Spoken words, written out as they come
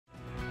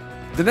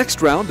The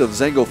next round of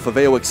Zango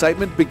Favao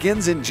excitement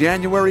begins in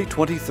January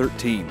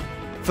 2013.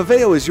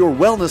 Favao is your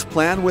wellness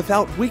plan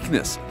without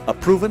weakness, a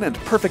proven and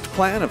perfect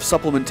plan of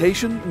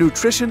supplementation,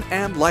 nutrition,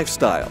 and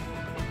lifestyle.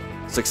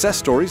 Success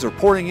stories are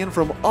pouring in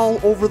from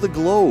all over the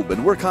globe,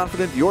 and we're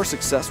confident your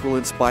success will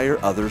inspire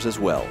others as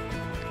well.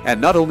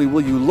 And not only will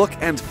you look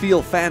and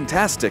feel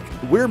fantastic,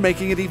 we're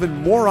making it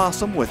even more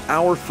awesome with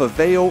our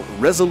Favao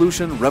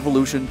Resolution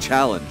Revolution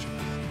Challenge.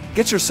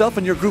 Get yourself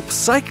and your group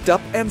psyched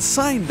up and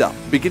signed up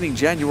beginning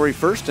January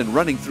 1st and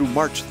running through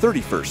March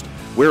 31st.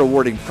 We're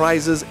awarding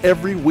prizes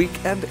every week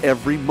and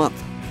every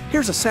month.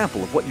 Here's a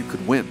sample of what you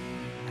could win.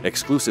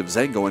 Exclusive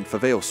Zango and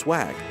Favao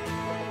swag.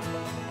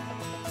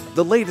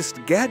 The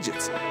latest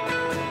gadgets.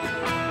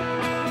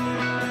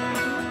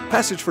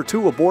 Passage for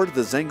 2 aboard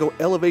the Zango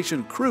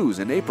Elevation Cruise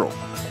in April.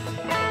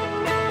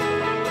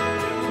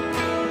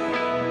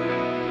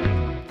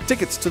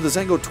 Tickets to the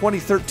Zango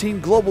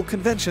 2013 Global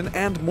Convention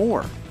and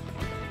more.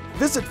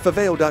 Visit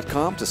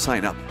Favao.com to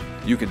sign up.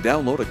 You can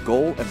download a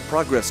goal and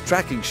progress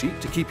tracking sheet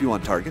to keep you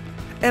on target,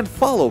 and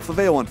follow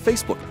Favao on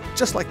Facebook,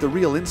 just like the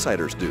real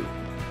insiders do.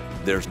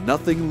 There's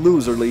nothing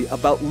loserly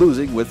about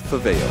losing with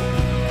Favao.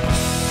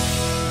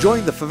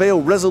 Join the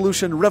Favao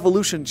Resolution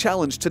Revolution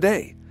Challenge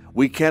today.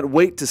 We can't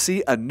wait to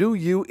see a new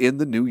you in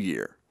the new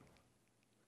year.